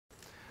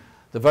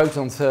The vote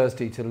on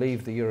Thursday to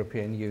leave the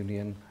European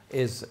Union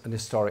is an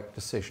historic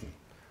decision.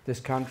 This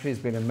country has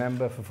been a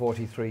member for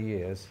 43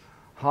 years.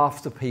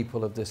 Half the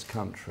people of this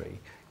country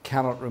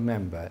cannot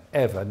remember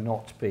ever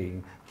not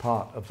being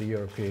part of the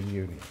European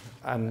Union.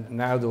 And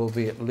now there will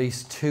be at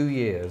least 2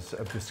 years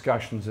of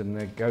discussions and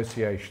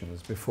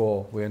negotiations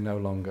before we are no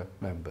longer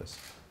members.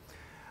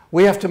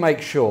 We have to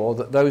make sure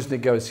that those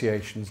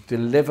negotiations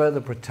deliver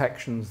the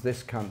protections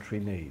this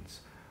country needs: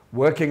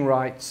 working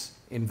rights,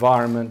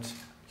 environment,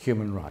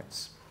 human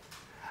rights.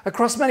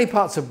 Across many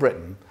parts of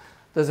Britain,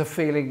 there's a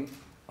feeling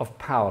of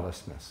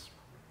powerlessness.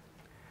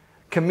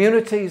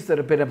 Communities that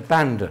have been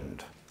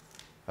abandoned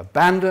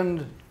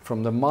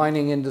from the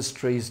mining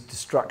industry's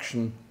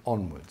destruction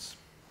onwards.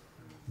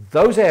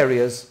 Those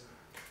areas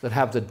that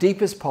have the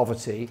deepest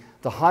poverty,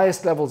 the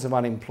highest levels of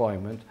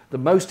unemployment, the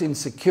most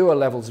insecure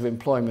levels of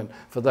employment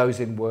for those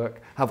in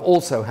work, have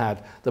also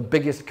had the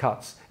biggest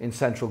cuts in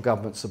central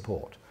government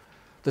support.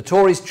 The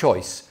Tories'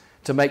 choice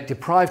to make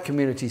deprived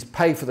communities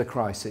pay for the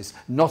crisis,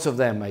 not of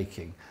their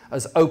making,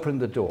 has opened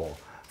the door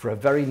for a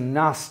very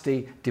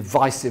nasty,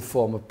 divisive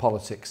form of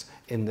politics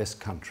in this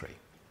country.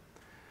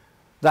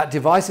 That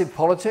divisive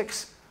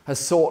politics has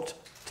sought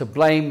to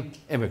blame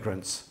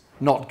immigrants,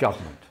 not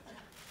government.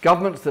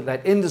 Governments that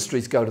let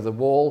industries go to the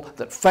wall,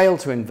 that fail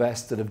to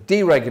invest, that have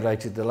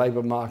deregulated the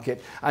labour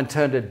market and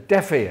turned a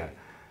deaf ear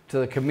to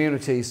the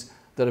communities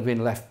that have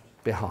been left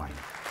behind.